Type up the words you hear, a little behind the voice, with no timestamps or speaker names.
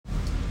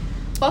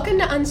Welcome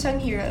to Unsung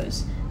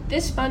Heroes.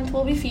 This month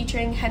we'll be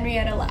featuring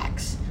Henrietta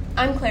Lacks.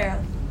 I'm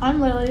Clara. I'm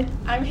Lily.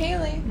 I'm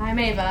Haley. And I'm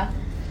Ava.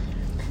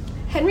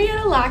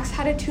 Henrietta Lacks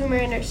had a tumor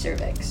in her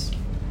cervix.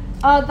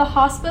 The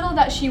hospital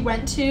that she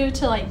went to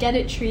get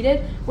it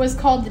treated was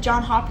called the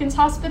Johns Hopkins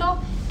Hospital,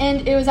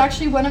 and it was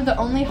actually one of the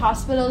only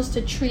hospitals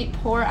to treat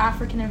poor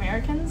African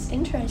Americans.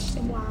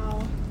 Interesting.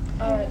 Wow.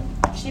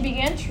 She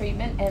began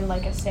treatment and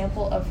a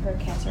sample of her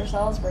cancer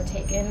cells were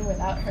taken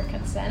without her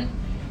consent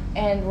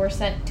and were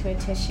sent to a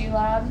tissue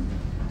lab.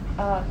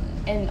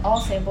 And all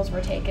samples were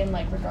taken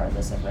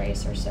regardless of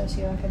race or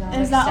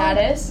socioeconomic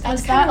status.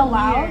 Was that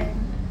allowed?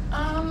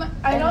 Weird.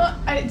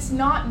 It's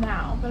not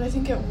now, but I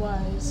think it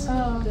was.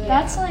 Oh,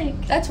 Yeah.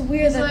 That's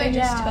weird that they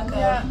just took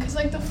Yeah, them. because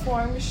the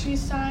form she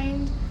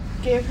signed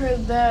gave her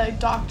the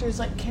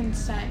doctor's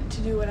consent to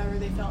do whatever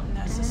they felt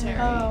necessary.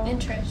 Oh.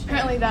 Interesting.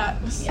 Apparently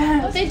that was.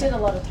 Yeah, what they did a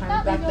lot of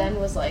times back then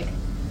was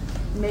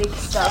make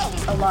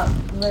stuff a lot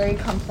very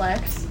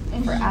complex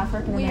for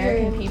African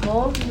American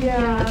people.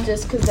 Yeah.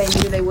 Just because they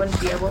knew they wouldn't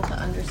be able to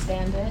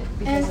understand it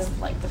because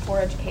of the poor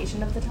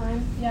education of the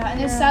time. Yeah,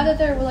 and it's sad that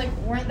there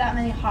weren't that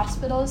many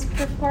hospitals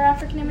for poor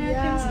African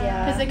Americans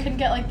Yeah. because they couldn't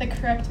get the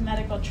correct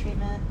medical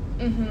treatment.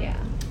 Mm-hmm. Yeah.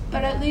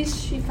 But at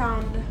least she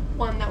found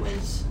one that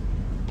was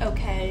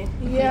okay.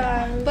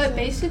 Yeah. But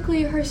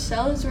basically her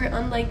cells were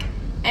unlike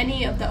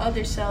any of the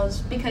other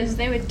cells because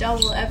they would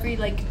double every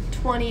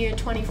 20 or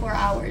 24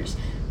 hours.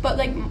 But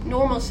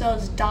normal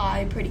cells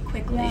die pretty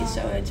quickly,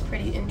 so it's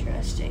pretty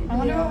interesting. I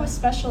wonder what was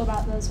special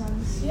about those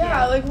ones.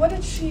 Yeah, what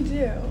did she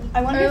do?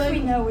 I wonder if we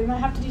know. We might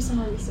have to do some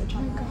more research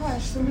on that.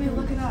 Gosh, somebody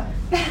look it up.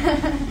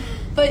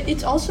 But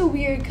it's also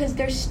weird because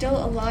they're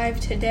still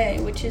alive today,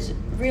 which is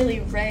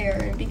really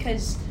rare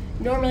because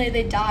normally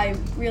they die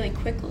really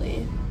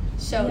quickly.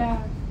 So,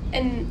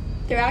 and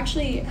they're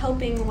actually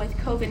helping with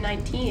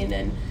COVID-19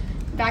 and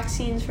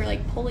vaccines for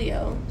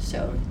polio,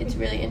 so it's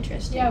really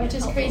interesting. Yeah, which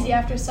is crazy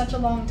after such a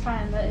long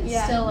time that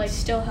it's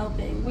still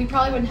helping. We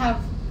probably wouldn't have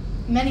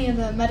many of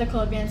the medical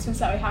advancements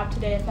that we have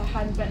today if it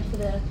hadn't been for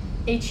the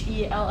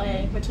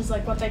HELA, which is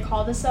what they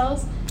call the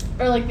cells,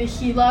 or the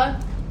HeLa.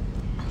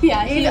 Yeah,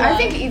 I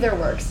think either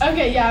works.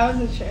 Okay, yeah, I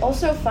wasn't sure.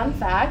 Also, fun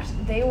fact,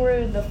 they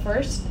were the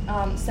first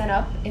sent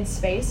up in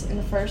space in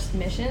the first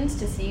missions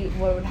to see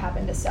what would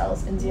happen to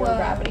cells in zero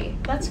gravity.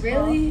 That's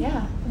really cool.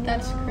 Yeah.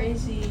 That's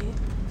crazy.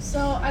 So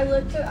I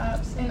looked it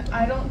up, and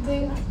I don't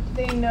think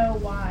they know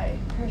why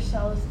her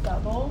cells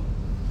double.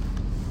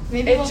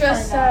 Maybe It we'll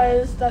just find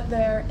out. says that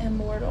they're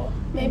immortal.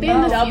 Maybe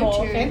in the Double.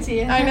 future.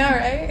 Fancy. I know,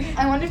 right?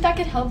 I wonder if that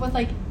could help with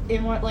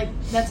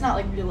that's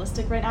not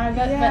realistic right now, I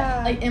bet,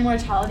 Yeah. but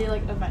immortality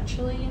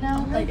eventually,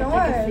 Oh my if they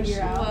gosh. could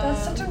figure out.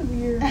 That's such a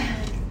weird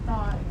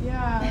thought.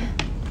 Yeah.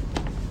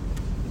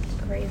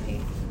 It's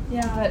crazy.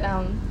 Yeah. But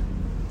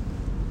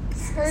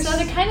So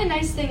the kind of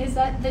nice thing is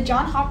that the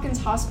Johns Hopkins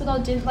Hospital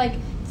didn't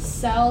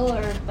sell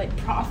or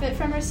profit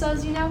from her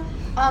cells,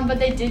 but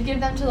they did give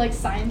them to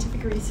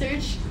scientific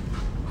research.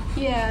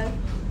 Yeah.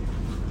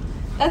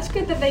 That's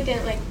good that they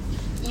didn't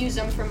use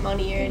them for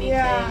money or anything.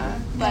 Yeah.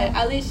 But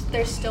at least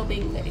they're still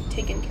being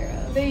taken care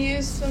of. They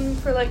use them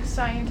for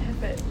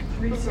scientific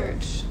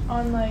research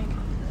on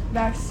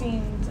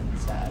vaccines and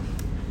stuff.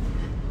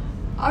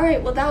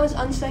 Alright, well that was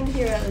Unsung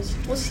Heroes.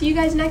 We'll see you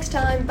guys next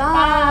time.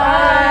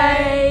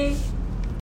 Bye! Bye.